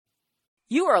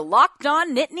You are Locked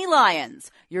On Nittany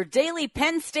Lions, your daily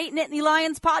Penn State Nittany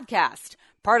Lions podcast,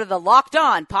 part of the Locked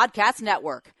On Podcast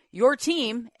Network, your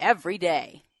team every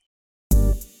day.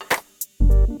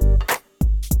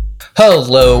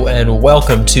 Hello and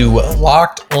welcome to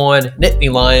Locked On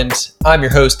Nittany Lions. I'm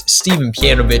your host, Steven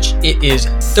Pianovich. It is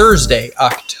Thursday,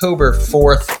 October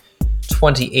 4th,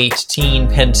 2018.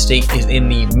 Penn State is in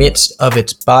the midst of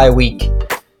its bye week,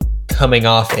 coming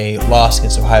off a loss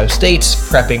against Ohio State,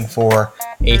 prepping for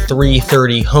a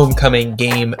 3:30 homecoming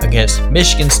game against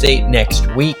Michigan State next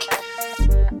week.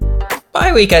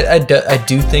 Bye week, I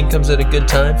do think comes at a good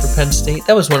time for Penn State.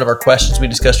 That was one of our questions we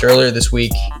discussed earlier this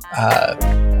week.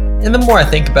 And the more I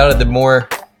think about it, the more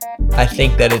I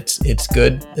think that it's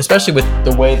good, especially with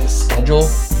the way the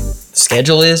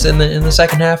schedule is in the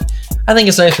second half. I think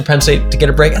it's nice for Penn State to get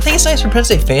a break. I think it's nice for Penn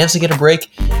State fans to get a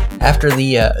break after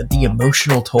the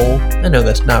emotional toll. I know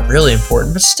that's not really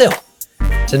important, but still,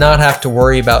 to not have to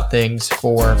worry about things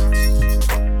for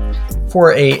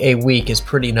a week is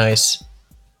pretty nice.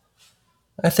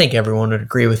 I think everyone would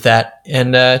agree with that.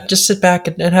 And just sit back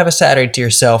and have a Saturday to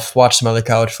yourself, watch some other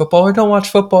college football, or don't watch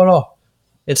football at all.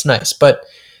 It's nice. But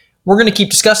we're going to keep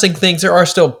discussing things. There are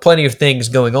still plenty of things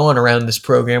going on around this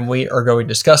program. We are going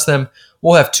to discuss them.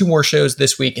 We'll have 2 more shows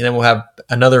this week, and then we'll have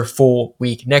another full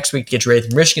week next week to get you ready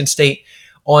for Michigan State.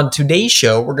 On today's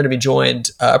show, we're going to be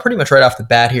joined pretty much right off the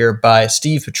bat here by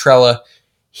Steve Petrella.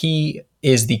 He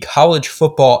is the college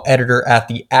football editor at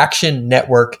the Action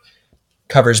Network,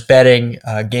 covers betting,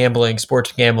 gambling,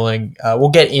 sports gambling. We'll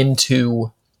get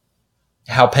into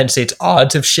how Penn State's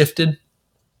odds have shifted,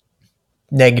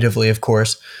 negatively, of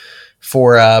course,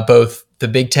 for both the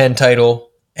Big Ten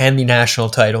title and the national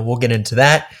title. We'll get into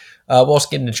that. We'll also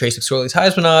get into Trace McSorley's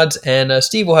Heisman odds, and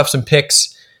Steve will have some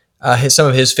picks, some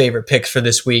of his favorite picks for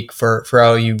this week for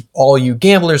all you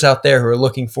gamblers out there who are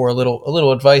looking for a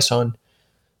little advice on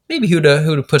maybe who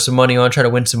to put some money on, try to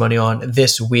win some money on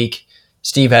this week.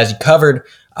 Steve has you covered.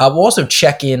 We'll also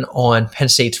check in on Penn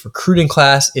State's recruiting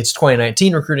class. It's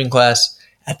 2019 recruiting class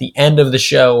at the end of the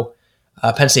show.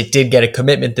 Penn State did get a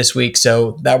commitment this week,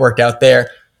 so that worked out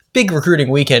there. Big recruiting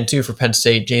weekend, too, for Penn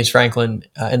State. James Franklin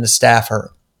and the staff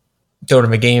don't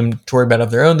have a game to worry about of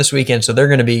their own this weekend, so they're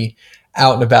going to be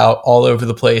out and about all over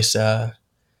the place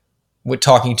with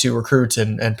talking to recruits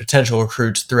and potential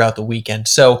recruits throughout the weekend.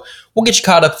 So we'll get you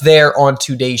caught up there on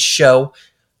today's show.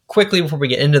 Quickly, before we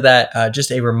get into that,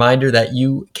 just a reminder that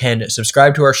you can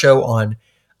subscribe to our show on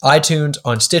iTunes,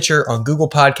 on Stitcher, on Google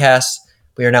Podcasts.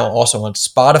 We are now also on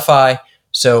Spotify.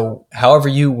 So however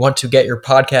you want to get your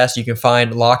podcast, you can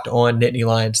find Locked On Nittany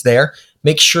Lions there.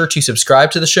 Make sure to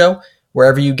subscribe to the show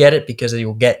wherever you get it, because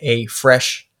you'll get a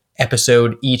fresh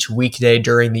episode each weekday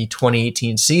during the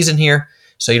 2018 season here.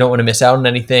 So you don't want to miss out on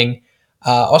anything.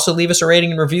 Also, leave us a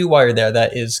rating and review while you're there.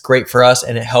 That is great for us,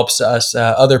 and it helps us,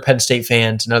 other Penn State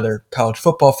fans and other college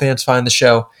football fans, find the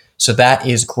show. So that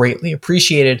is greatly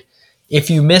appreciated. If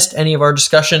you missed any of our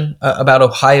discussion about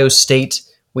Ohio State,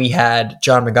 we had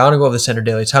John McGonigal of the Center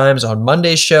Daily Times on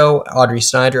Monday's show. Audrey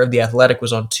Snyder of The Athletic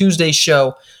was on Tuesday's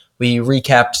show. We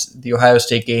recapped the Ohio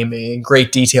State game in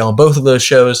great detail on both of those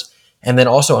shows. And then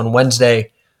also on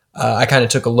Wednesday, I kind of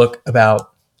took a look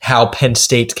about how Penn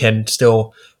State can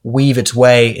still weave its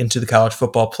way into the college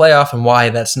football playoff and why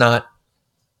that's not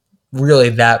really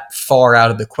that far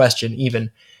out of the question,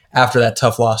 even after that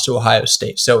tough loss to Ohio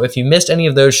State. So if you missed any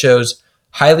of those shows,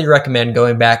 highly recommend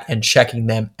going back and checking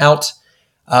them out.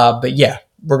 But yeah,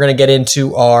 we're going to get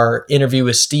into our interview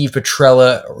with Steve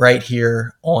Petrella right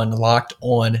here on Locked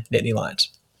On Nittany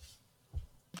Lions.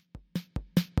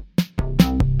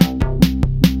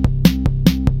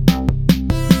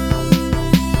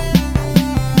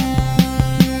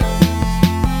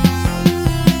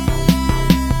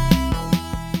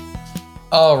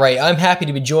 All right, I'm happy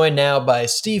to be joined now by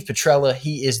Steve Petrella.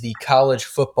 He is the college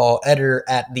football editor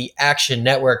at the Action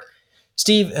Network.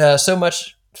 Steve,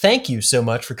 thank you so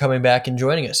much for coming back and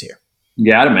joining us here.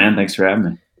 You got it, man. Thanks for having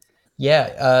me.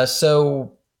 Yeah,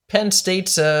 so Penn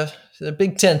State's the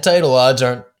Big Ten title odds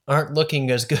aren't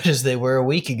looking as good as they were a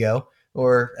week ago,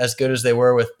 or as good as they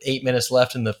were with 8 minutes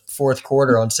left in the fourth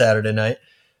quarter on Saturday night.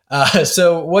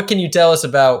 So what can you tell us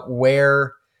about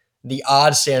where the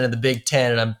odds stand in the Big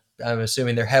Ten? And I'm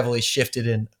assuming they're heavily shifted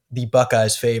in the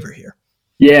Buckeyes' favor here.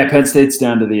 Yeah, Penn State's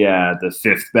down to the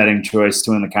fifth betting choice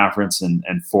to win the conference and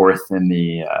fourth in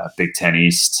the Big Ten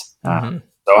East.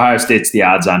 Ohio State's the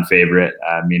odds-on favorite,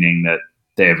 meaning that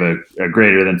they have a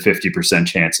greater than 50%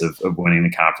 chance of winning the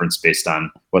conference based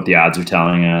on what the odds are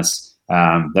telling us.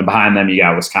 Then behind them, you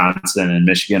got Wisconsin and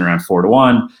Michigan around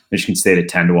 4-1, Michigan State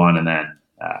at 10-1, and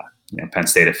then Penn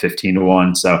State at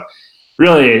 15-1. So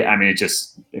really, I mean,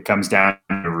 it comes down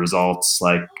to results.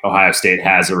 Like Ohio State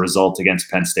has a result against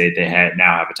Penn State. They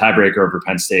now have a tiebreaker over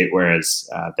Penn State, whereas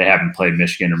they haven't played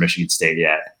Michigan or Michigan State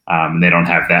yet. And they don't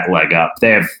have that leg up. They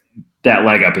have that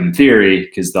leg up in theory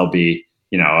because they'll be,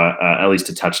 at least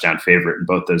a touchdown favorite in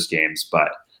both those games.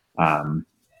 But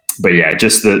yeah,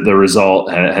 just the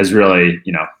result has really,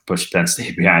 pushed Penn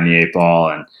State behind the 8 ball.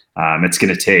 And it's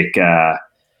going to take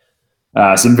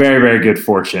some very, very good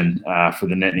fortune for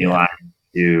the Nittany Lions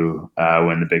to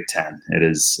win the Big Ten. It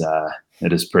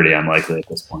is pretty unlikely at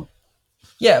this point.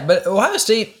 Yeah, but Ohio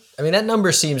State, I mean, that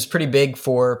number seems pretty big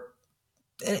for,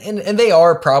 and they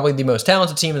are probably the most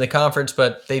talented team in the conference,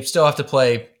 but they still have to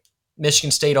play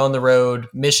Michigan State on the road,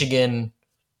 Michigan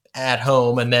at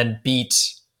home, and then beat,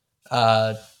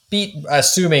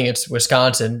 assuming it's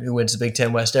Wisconsin, who wins the Big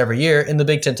Ten West every year, in the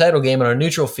Big Ten title game on a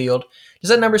neutral field. Does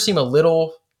that number seem a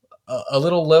little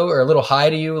low or a little high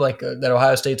to you, like that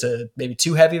Ohio State's maybe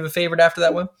too heavy of a favorite after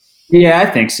that win? Yeah, I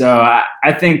think so.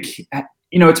 I think,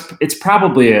 it's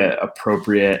probably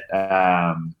appropriate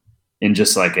in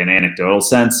just like an anecdotal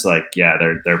sense. Like, yeah,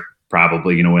 they're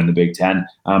probably going to win the Big Ten.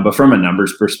 But from a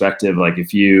numbers perspective, like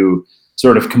if you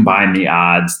sort of combine the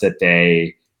odds that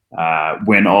they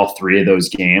win all 3 of those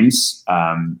games,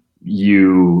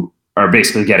 you are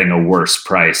basically getting a worse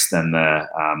price than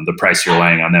the price you're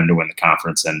laying on them to win the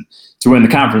conference. And to win the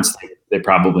conference, they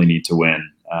probably need to win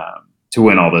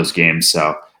all those games.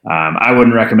 So I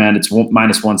wouldn't recommend. It's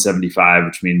minus 175,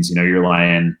 which means you're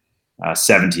laying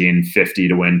 $17.50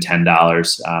 to win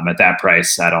 $10. At that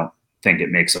price, I don't think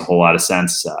it makes a whole lot of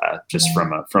sense just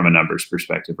from a numbers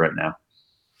perspective right now.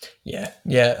 Yeah.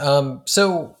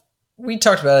 So we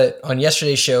talked about it on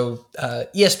yesterday's show.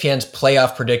 ESPN's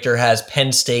playoff predictor has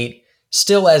Penn State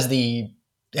still has the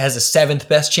 7th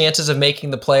best chances of making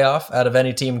the playoff out of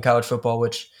any team in college football,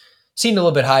 which seemed a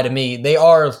little bit high to me. They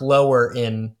are lower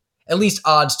in at least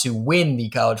odds to win the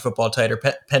college football title.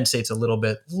 Penn State's a little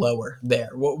bit lower there.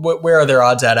 Where are their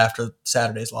odds at after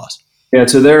Saturday's loss? Yeah,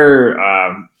 so they're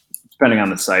depending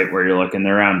on the site where you're looking,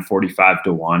 they're around 45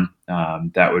 to 1.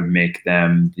 That would make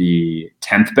them the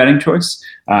 10th betting choice.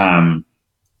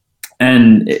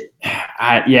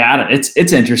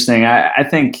 It's interesting. I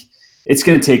think it's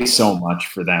going to take so much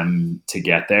for them to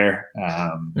get there.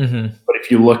 But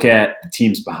if you look at the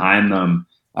teams behind them,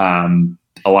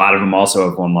 a lot of them also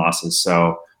have won losses.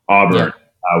 So Auburn,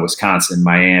 Wisconsin,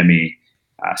 Miami,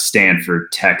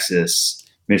 Stanford, Texas,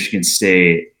 Michigan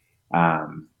State,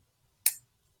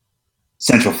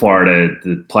 Central Florida.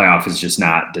 The playoff is just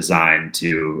not designed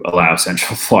to allow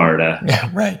Central Florida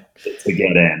to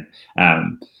get in.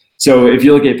 So if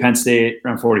you look at Penn State,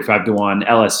 around 45 to 1,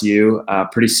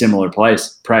 LSU, pretty similar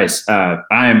price.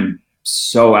 I'm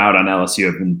so out on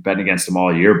LSU. I've been betting against them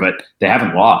all year, but they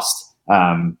haven't lost.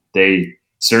 They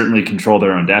certainly control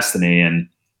their own destiny. And,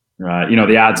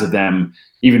 the odds of them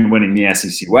even winning the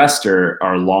SEC West are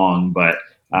long. But,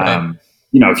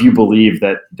 if you believe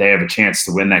that they have a chance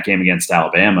to win that game against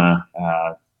Alabama,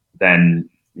 then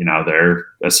they're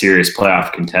a serious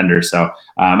playoff contender. So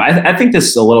I think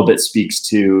this a little bit speaks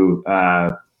to,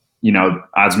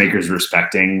 odds makers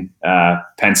respecting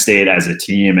Penn State as a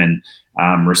team and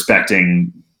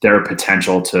respecting their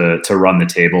potential to run the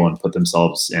table and put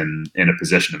themselves in a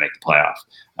position to make the playoff.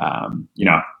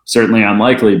 Certainly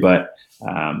unlikely, but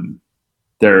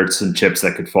there are some chips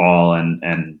that could fall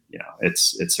and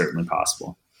it's certainly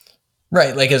possible.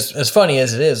 Right. Like as funny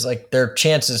as it is, like their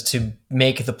chances to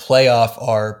make the playoff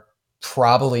are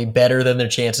probably better than their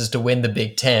chances to win the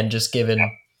Big Ten, just given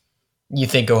you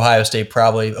think Ohio State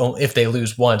probably, if they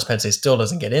lose once, Penn State still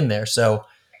doesn't get in there. So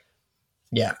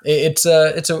yeah, it's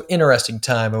an interesting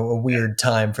time, a weird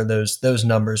time for those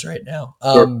numbers right now.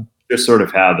 Just sort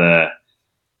of how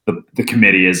the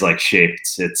committee is like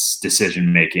shaped its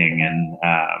decision making, and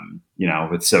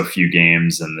with so few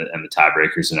games and the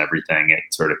tiebreakers and everything, it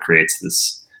sort of creates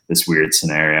this weird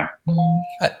scenario.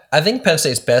 I think Penn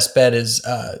State's best bet is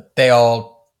they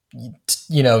all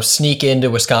sneak into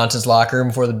Wisconsin's locker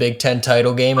room for the Big Ten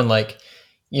title game and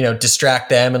distract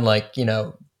them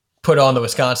and put on the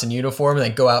Wisconsin uniform and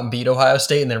then go out and beat Ohio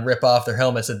State and then rip off their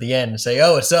helmets at the end and say,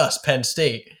 "Oh, it's us, Penn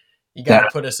State. You got to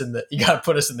put us in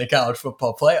the college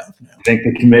football playoff now." I think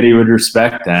the committee would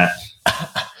respect that.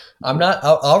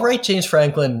 I'll write James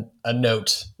Franklin a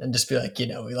note and just be like,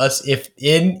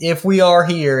 if we are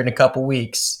here in a couple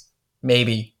weeks,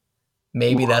 maybe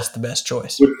that's the best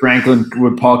choice.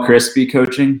 Would Paul Chryst be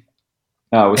coaching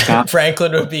Wisconsin?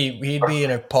 Franklin he'd be in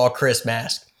a Paul Chryst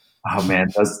mask. Oh man,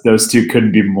 those two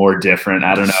couldn't be more different.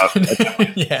 I don't know.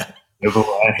 Yeah.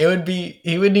 giveaway.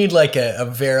 He would need like a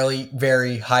very,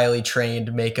 very highly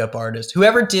trained makeup artist.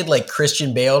 Whoever did like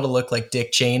Christian Bale to look like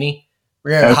Dick Cheney,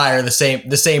 we're going to hire the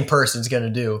same person's going to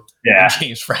do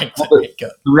James Franklin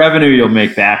makeup. The revenue you'll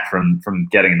make back from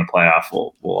getting in the playoff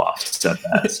will offset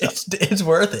that. So. It's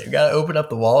worth it. You got to open up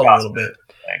the wallet a little bit.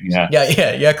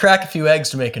 Yeah. Crack a few eggs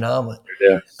to make an omelet.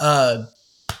 Yeah.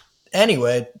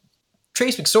 Anyway,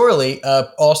 Trace McSorley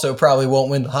also probably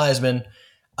won't win the Heisman.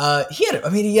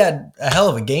 He had a hell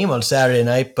of a game on Saturday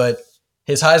night, but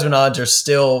his Heisman odds are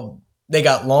still, they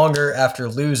got longer after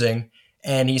losing,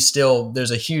 and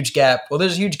there's a huge gap. Well,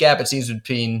 there's a huge gap, it seems,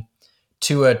 between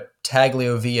Tua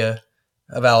Tagovailoa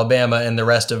of Alabama and the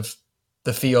rest of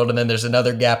the field, and then there's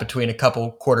another gap between a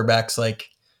couple quarterbacks like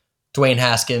Dwayne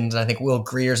Haskins, and I think Will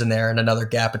Greer's in there, and another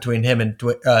gap between him and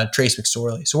Trace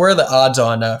McSorley. So where are the odds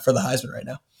on for the Heisman right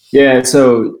now? Yeah,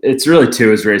 so it's really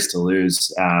Tua's race to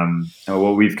lose.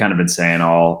 What we've kind of been saying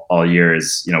all year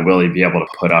is, will he be able to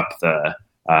put up the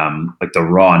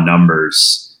raw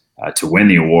numbers to win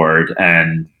the award?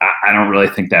 And I don't really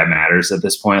think that matters at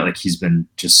this point. Like, he's been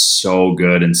just so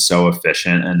good and so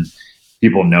efficient, and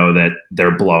people know that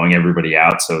they're blowing everybody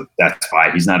out. So that's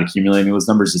why he's not accumulating those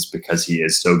numbers. It's because he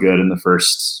is so good in the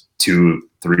first 2-3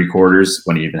 quarters,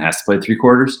 when he even has to play 3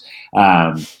 quarters.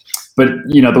 But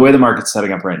the way the market's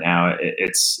setting up right now,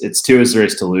 it's Tua's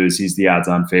race to lose. He's the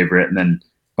odds-on favorite, and then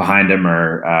behind him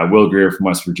are Will Grier from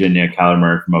West Virginia, Kyler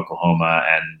Murray from Oklahoma,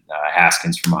 and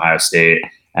Haskins from Ohio State,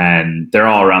 and they're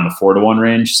all around the 4-1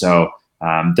 range. So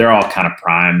they're all kind of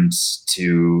primed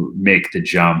to make the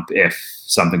jump if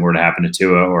something were to happen to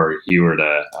Tua, or he were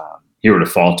to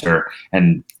falter.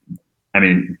 And I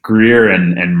mean, Grier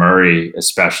and Murray,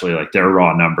 especially, like, their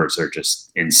raw numbers are just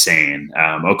insane.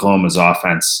 Oklahoma's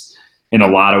offense, in a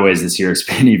lot of ways this year, has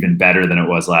been even better than it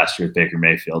was last year with Baker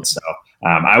Mayfield. So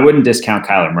I wouldn't discount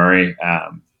Kyler Murray.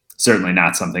 Certainly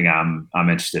not something I'm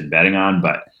interested in betting on,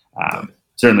 but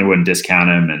certainly wouldn't discount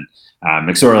him. And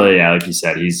McSorley, like you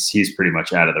said, he's pretty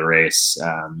much out of the race.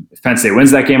 If Penn State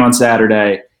wins that game on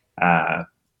Saturday,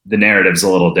 the narrative's a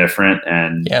little different,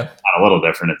 and not a little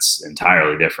different. It's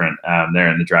entirely different.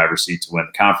 They're in the driver's seat to win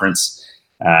the conference,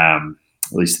 at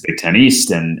least the Big Ten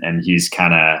East, and he's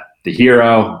kind of the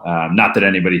hero. Not that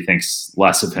anybody thinks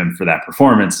less of him for that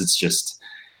performance. That's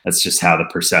just how the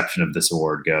perception of this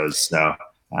award goes. So,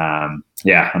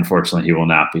 unfortunately, he will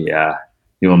not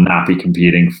be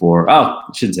competing for. Oh,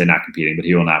 I shouldn't say not competing, but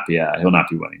he'll not be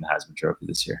winning the Heisman Trophy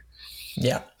this year.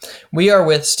 Yeah. We are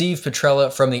with Steve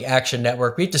Petrella from the Action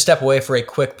Network. We have to step away for a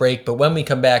quick break, but when we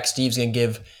come back, Steve's going to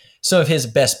give some of his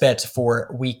best bets for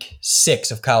Week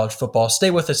 6 of college football. Stay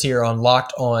with us here on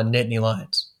Locked On Nittany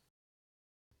Lions.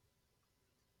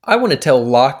 I want to tell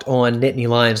Locked On Nittany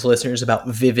Lions listeners about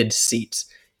Vivid Seats.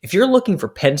 If you're looking for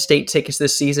Penn State tickets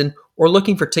this season, or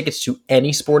looking for tickets to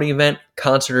any sporting event,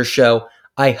 concert, or show,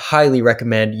 I highly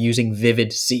recommend using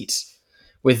Vivid Seats.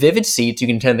 With Vivid Seats, you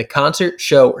can attend the concert,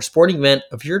 show, or sporting event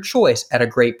of your choice at a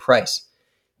great price.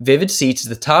 Vivid Seats is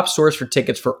the top source for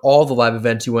tickets for all the live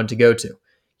events you want to go to.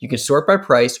 You can sort by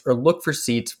price or look for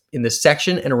seats in the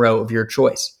section and row of your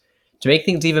choice. To make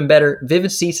things even better,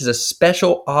 Vivid Seats has a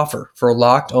special offer for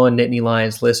Locked On Nittany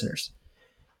Lions listeners.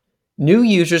 New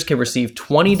users can receive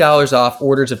 $20 off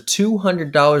orders of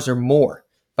 $200 or more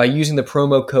by using the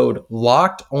promo code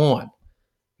LOCKEDON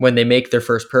when they make their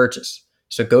first purchase.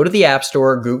 So go to the App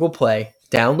Store or Google Play,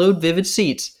 download Vivid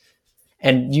Seats,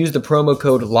 and use the promo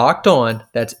code LOCKEDON,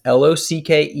 that's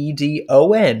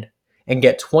LOCKEDON, and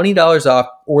get $20 off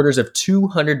orders of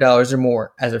 $200 or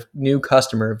more as a new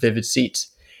customer of Vivid Seats.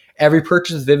 Every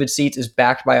purchase of Vivid Seats is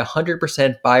backed by a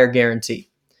 100% buyer guarantee.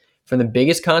 From the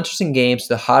biggest concerts and games to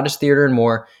the hottest theater and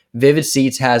more, Vivid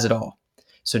Seats has it all.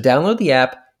 So download the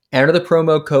app, enter the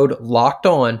promo code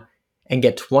LOCKEDON, and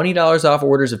get $20 off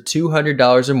orders of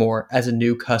 $200 or more as a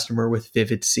new customer with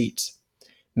Vivid Seats.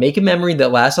 Make a memory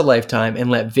that lasts a lifetime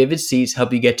and let Vivid Seats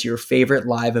help you get to your favorite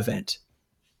live event.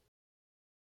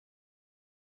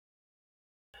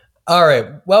 All right,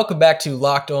 welcome back to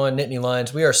Locked On Nittany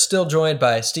Lions. We are still joined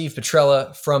by Steve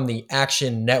Petrella from the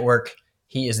Action Network.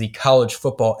 He is the college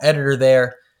football editor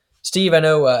there. Steve, I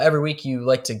know every week you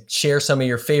like to share some of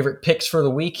your favorite picks for the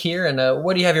week here, and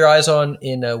what do you have your eyes on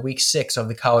in Week 6 of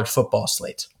the college football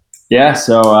slate? Yeah,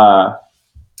 so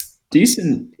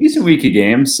decent week of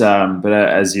games, but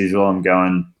as usual, I'm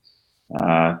going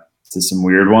to some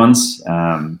weird ones.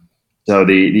 So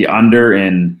the under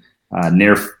in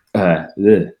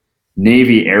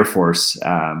Navy Air Force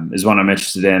is one I'm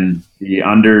interested in. The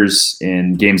unders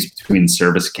in games between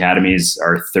service academies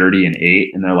are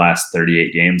 30-8 in their last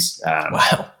 38 games.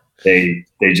 Wow. They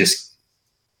just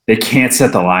they can't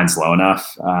set the lines low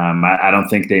enough. I don't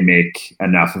think they make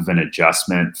enough of an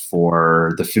adjustment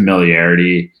for the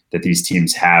familiarity that these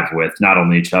teams have with not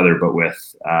only each other, but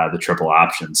with the triple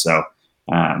option. So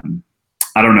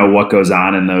I don't know what goes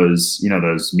on in those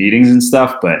meetings and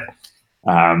stuff, but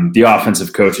the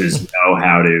offensive coaches know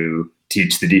how to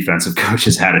teach the defensive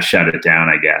coaches how to shut it down,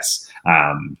 I guess.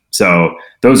 So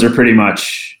those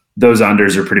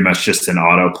unders are pretty much just an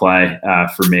auto play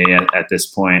for me at this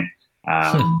point.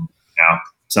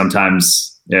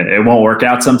 Sometimes it won't work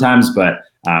out sometimes, but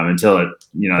until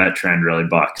that trend really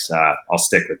bucks, I'll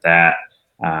stick with that.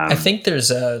 I think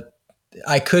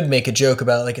I could make a joke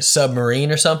about like a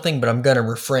submarine or something, but I'm going to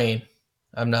refrain.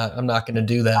 I'm not going to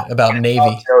do that about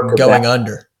Navy going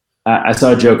under. I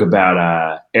saw a joke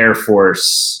about Air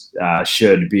Force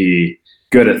should be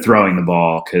good at throwing the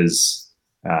ball because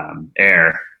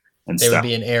air and they stuff. Would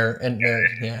be an air and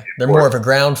they're more of a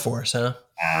ground force, huh?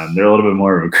 They're a little bit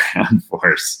more of a ground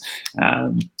force.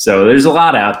 So there's a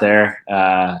lot out there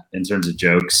in terms of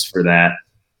jokes for that.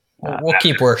 We'll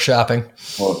keep workshopping.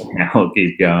 We'll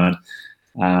keep going.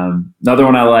 Another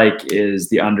one I like is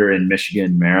the under in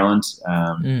Michigan, Maryland.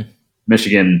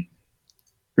 Michigan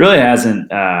really hasn't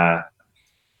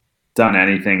done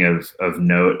anything of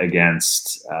note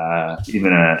against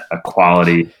even a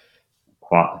quality,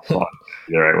 the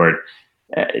right word.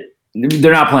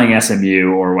 They're not playing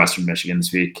SMU or Western Michigan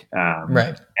this week.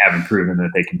 Right. They haven't proven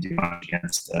that they can do much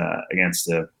against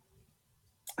a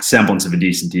semblance of a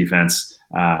decent defense.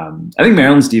 I think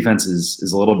Maryland's defense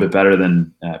is a little bit better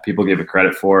than people give it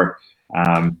credit for.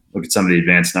 Look at some of the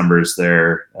advanced numbers.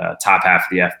 They're top half of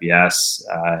the FBS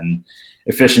and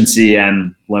efficiency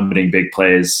and limiting big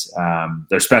plays.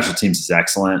 Their special teams is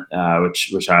excellent,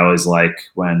 which I always like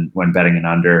when betting an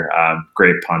under.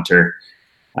 Great punter.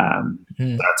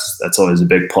 That's always a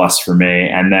big plus for me.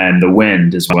 And then the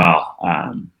wind as well.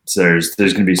 So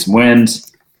there's going to be some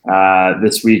wind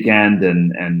this weekend,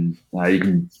 and you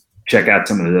can check out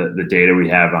some of the data we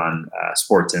have on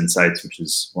Sports Insights, which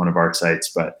is one of our sites.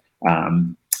 But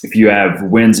if you have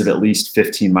winds of at least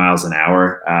 15 miles an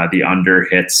hour, the under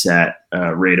hits at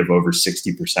a rate of over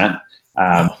 60%.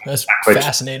 That's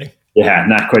fascinating.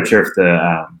 Not quite sure if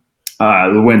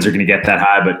the winds are going to get that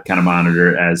high, but kind of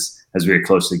monitor as we get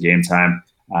close to game time.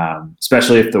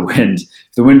 Especially if the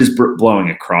wind is blowing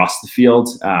across the field,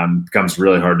 becomes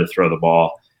really hard to throw the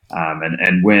ball.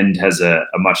 And wind has a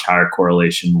much higher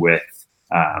correlation with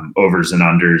overs and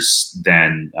unders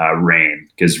than rain,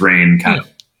 because rain kind of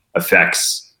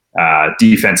affects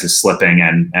defense is slipping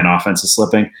and offense is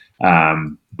slipping.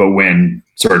 But wind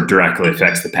sort of directly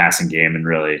affects the passing game and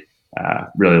really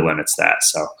limits that.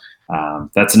 So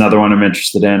that's another one I'm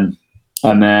interested in.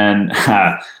 And then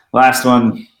last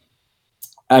one,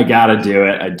 I got to do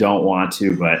it. I don't want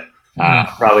to, but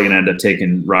probably going to end up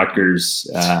taking Rutgers.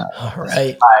 All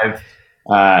right.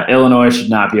 5. Illinois should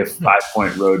not be a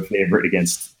 5-point road favorite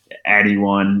against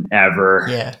anyone ever.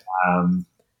 Yeah.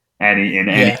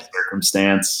 Any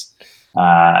circumstance.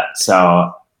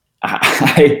 So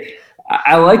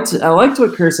I liked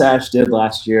what Chris Ash did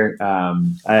last year.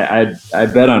 I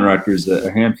bet on Rutgers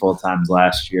a handful of times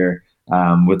last year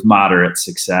with moderate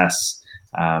success.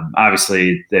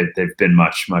 Obviously, they've been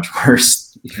much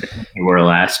worse than they were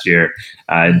last year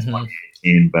in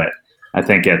 2018. But I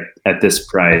think at this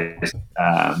price,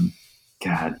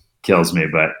 God, kills me.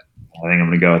 But I think I'm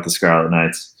going to go with the Scarlet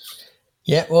Knights.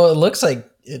 Yeah, well, it looks like,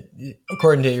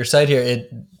 according to your site here,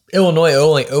 Illinois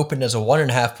only opened as a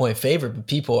 1.5-point favorite, but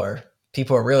people are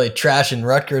really trashing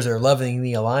Rutgers or loving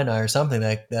the Illini or something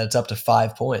that's up to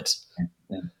 5 points.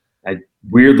 I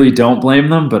weirdly don't blame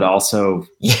them, but also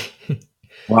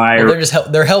why? Well,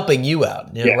 they're helping you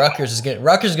out. Rutgers is going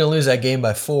to lose that game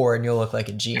by 4, and you'll look like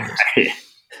a genius.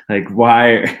 Like,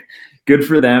 why? Good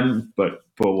for them, but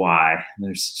why?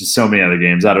 There's just so many other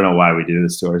games. I don't know why we do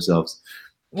this to ourselves.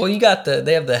 Well,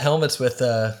 they have the helmets with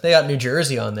they got New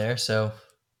Jersey on there, so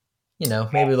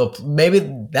maybe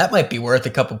that might be worth a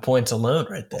couple points alone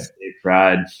right there. State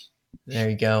pride. There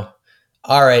you go.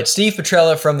 All right, Steve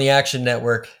Petrella from the Action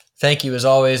Network. Thank you as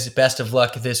always. Best of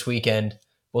luck this weekend.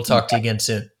 We'll talk to you again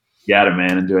soon. Got it,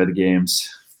 man. Enjoy the games.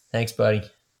 Thanks, buddy.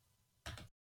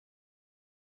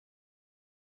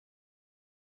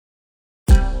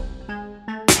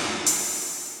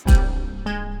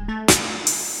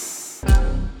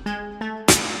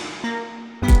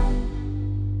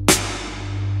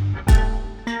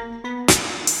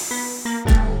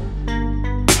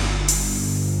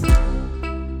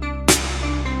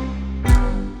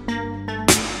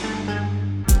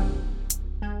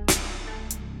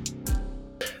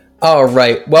 All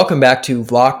right, welcome back to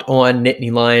Locked On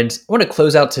Nittany Lions. I want to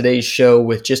close out today's show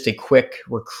with just a quick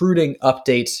recruiting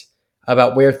update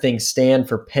about where things stand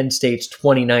for Penn State's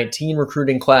 2019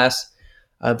 recruiting class.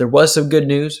 There was some good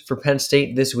news for Penn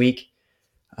State this week.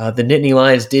 The Nittany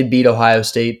Lions did beat Ohio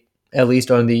State, at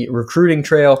least on the recruiting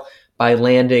trail, by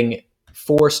landing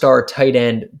 4-star tight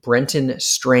end Brenton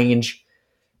Strange.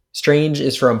 Strange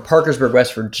is from Parkersburg,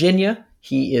 West Virginia.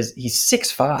 He's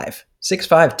 6'5",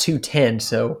 210,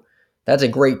 so that's a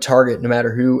great target no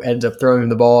matter who ends up throwing him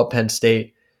the ball at Penn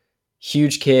State.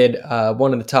 Huge kid,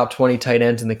 one of the top 20 tight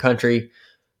ends in the country,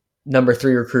 number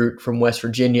 3 recruit from West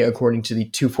Virginia, according to the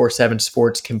 247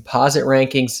 Sports composite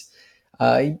rankings.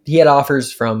 He had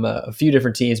offers from a few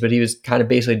different teams, but he was kind of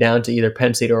basically down to either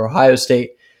Penn State or Ohio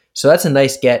State. So that's a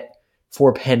nice get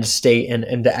for Penn State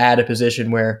and to add a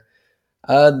position where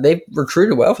they've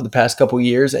recruited well for the past couple of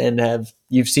years and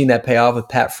you've seen that pay off with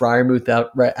Pat Freiermuth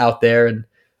out there, and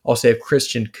also have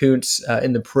Christian Kuntz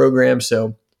in the program.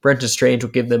 So Brenton Strange will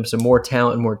give them some more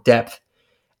talent and more depth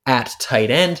at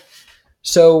tight end.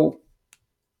 So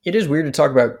it is weird to talk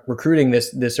about recruiting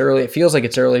this early. It feels like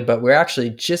it's early, but we're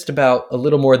actually just about a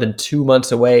little more than 2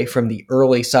 months away from the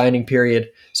early signing period,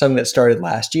 something that started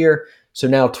last year. So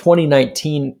now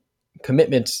 2019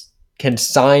 commitments can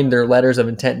sign their letters of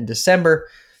intent in December.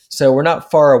 So we're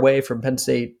not far away from Penn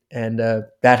State and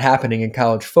that happening in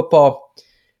college football.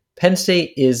 Penn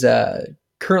State is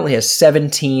currently has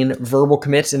 17 verbal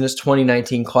commits in this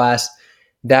 2019 class.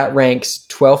 That ranks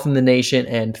 12th in the nation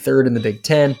and 3rd in the Big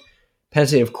Ten. Penn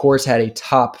State, of course, had a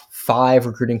top 5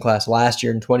 recruiting class last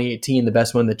year in 2018, the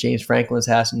best one that James Franklin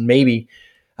has, and maybe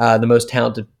the most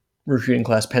talented recruiting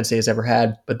class Penn State has ever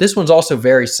had. But this one's also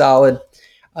very solid.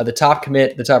 The top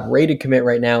rated commit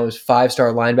right now is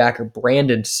 5-star linebacker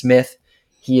Brandon Smith.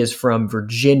 He is from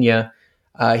Virginia.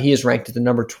 He is ranked as the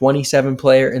number 27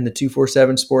 player in the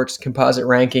 247 Sports composite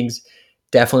rankings.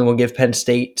 Definitely will give Penn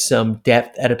State some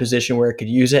depth at a position where it could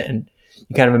use it. And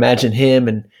you kind of imagine him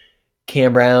and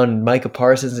Cam Brown and Micah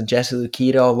Parsons and Jesse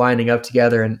Lukita all lining up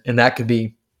together, and that could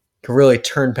really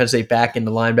turn Penn State back into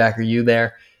linebacker U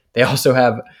there. They also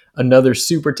have another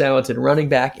super talented running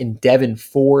back in Devin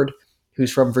Ford,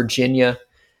 who's from Virginia.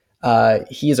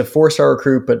 He is a 4-star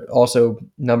recruit, but also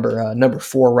number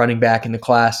 4 running back in the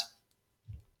class.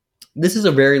 This is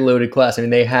a very loaded class. I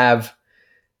mean, they have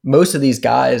most of these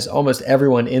guys, almost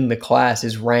everyone in the class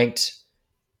is ranked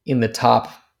in the top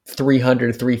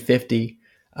 300, 350.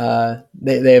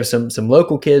 They have some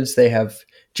local kids. They have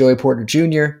Joey Porter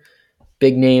Jr.,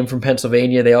 big name from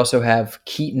Pennsylvania. They also have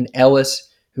Keaton Ellis,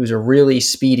 who's a really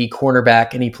speedy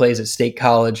cornerback, and he plays at State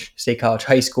College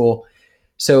High School.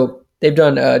 So they've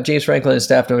done, James Franklin and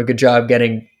staff done a good job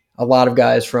getting a lot of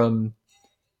guys from,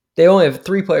 they only have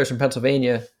 3 players from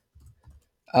Pennsylvania,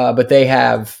 but they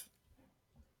have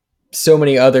so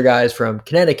many other guys from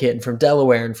Connecticut and from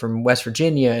Delaware and from West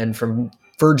Virginia and from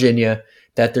Virginia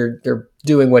that they're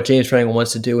doing what James Franklin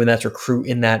wants to do, and that's recruit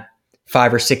in that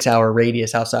 5 or 6 hour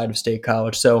radius outside of State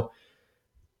College. So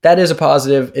that is a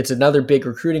positive. It's another big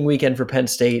recruiting weekend for Penn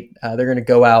State. They're going to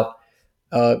go out,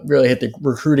 really hit the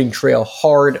recruiting trail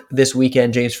hard this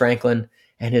weekend. James Franklin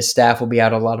and his staff will be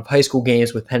out at a lot of high school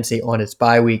games with Penn State on its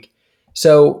bye week.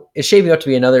 So it's shaping up to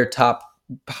be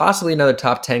possibly another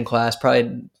top 10 class,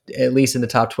 probably at least in the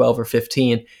top 12 or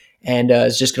 15. And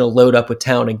is just going to load up with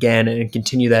talent again and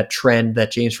continue that trend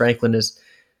that James Franklin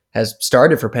has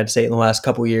started for Penn State in the last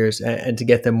couple of years, and to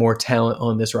get them more talent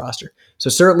on this roster. So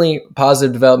certainly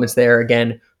positive developments there.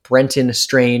 Again, Brenton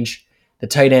Strange, the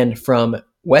tight end from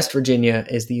West Virginia,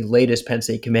 is the latest Penn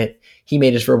State commit. He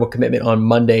made his verbal commitment on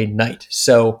Monday night.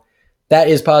 So that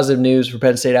is positive news for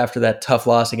Penn State after that tough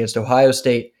loss against Ohio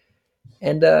State.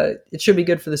 And it should be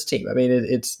good for this team. I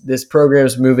mean, this program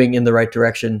is moving in the right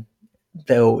direction,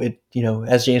 though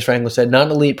as James Franklin said, not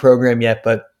an elite program yet,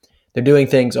 but they're doing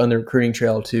things on the recruiting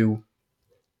trail to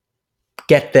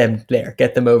get them there,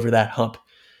 get them over that hump.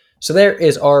 So there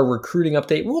is our recruiting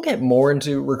update. We'll get more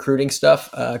into recruiting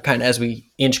stuff kind of as we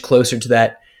inch closer to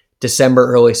that December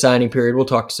early signing period. We'll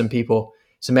talk to some people,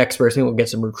 some experts. I think we'll get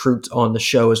some recruits on the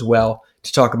show as well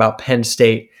to talk about Penn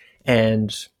State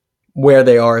and where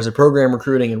they are as a program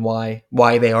recruiting and why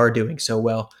they are doing so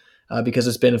well. Because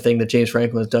it's been a thing that James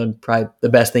Franklin has done. Probably the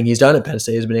best thing he's done at Penn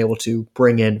State has been able to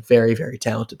bring in very, very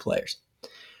talented players.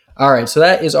 All right, so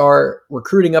that is our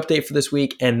recruiting update for this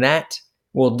week, and that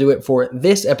will do it for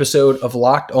this episode of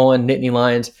Locked On Nittany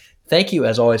Lions. Thank you,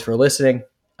 as always, for listening.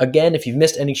 Again, if you've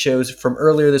missed any shows from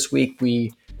earlier this week,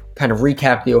 we kind of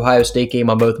recapped the Ohio State game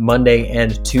on both Monday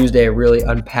and Tuesday. Really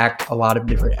unpacked a lot of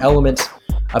different elements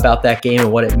about that game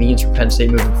and what it means for Penn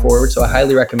State moving forward. So I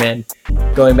highly recommend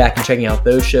going back and checking out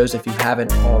those shows if you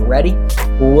haven't already.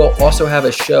 We will also have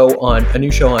a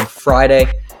new show on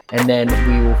Friday, and then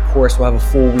we will, of course, we'll have a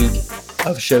full week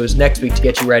of shows next week to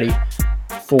get you ready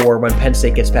for when Penn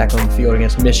State gets back on the field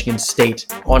against Michigan State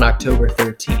on October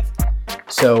 13th.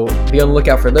 So be on the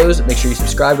lookout for those. Make sure you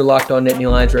subscribe to Locked On Nittany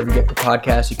Lions wherever you get your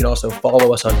podcasts. You can also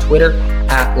follow us on Twitter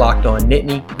at Locked On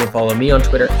Nittany. You can follow me on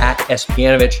Twitter at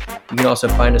SPianovich. You can also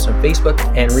find us on Facebook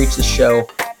and reach the show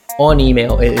on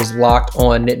email. It is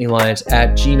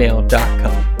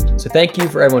lockedonnittanylions@gmail.com. So thank you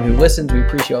for everyone who listens. We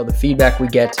appreciate all the feedback we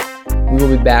get. We will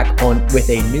be back with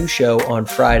a new show on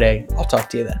Friday. I'll talk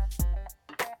to you then.